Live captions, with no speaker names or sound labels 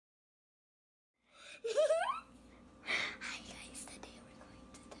Hi guys, today we're going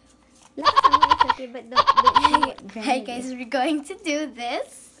to do. Last time it's okay, but don't say what brand Hi it guys, is. we're going to do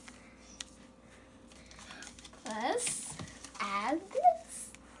this. Let's add this.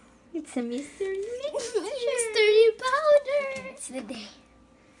 It's a mystery Mystery powder. It's the day.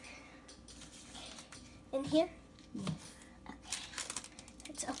 In here? Yes. Okay.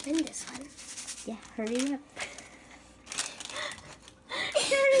 Let's open this one. Yeah, hurry up.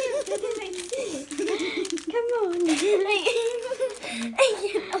 Hurry up, come on. I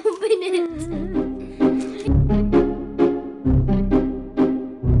can't open it.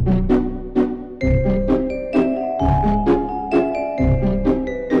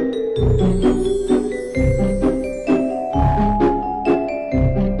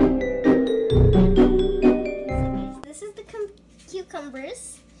 This is the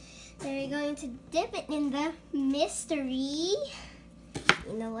cucumbers. They're going to dip it in the mystery.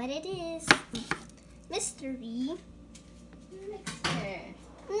 You know what it is? Mystery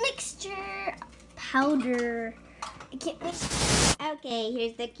mixture powder. I can't mix. Okay,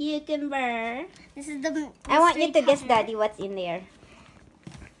 here's the cucumber. This is the. I want you mystery to guess, powder. Daddy, what's in there.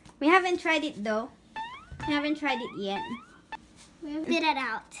 We haven't tried it though. We haven't tried it yet. We'll spit it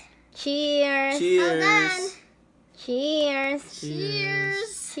out. Cheers. Hold on. Cheers.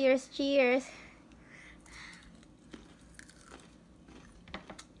 Cheers. Cheers, cheers.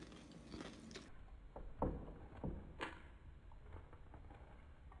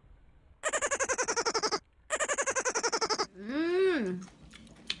 Mmm.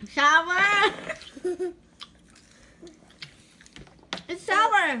 Sour. It's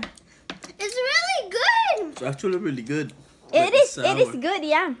sour. It's really good. It's actually really good. It but is. it's It is sour. good.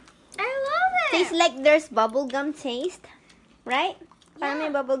 Yeah. I love it. Tastes like there's bubblegum taste, right? Parang may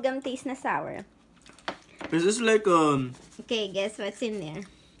Yeah. bubblegum taste na sour. Is this like Okay, guess what's in there?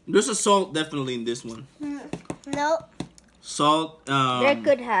 there's a salt definitely in this one. Nope. Salt. There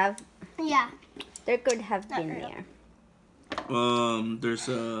could have Yeah. been real. there. There's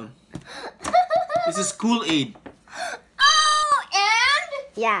this is Kool-Aid. Oh, and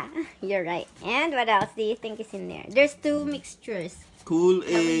Yeah, you're right. And what else do you think is in there? There's two mixtures.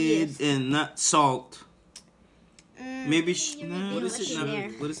 Kool-Aid used. and not salt. Maybe you nah, what reveal is what's it? in Nah, there.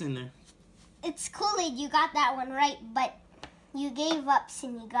 what is in there? it's Kool-Aid. You got that one right, but you gave up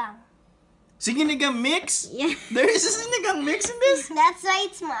sinigang. Sinigang mix? Yeah. There is a sinigang mix in this? That's why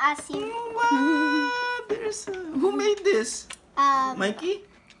it's maasim. What? There's who made this? Um, Mikey?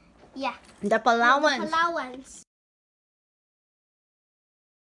 yeah. The Palawans. Palawans.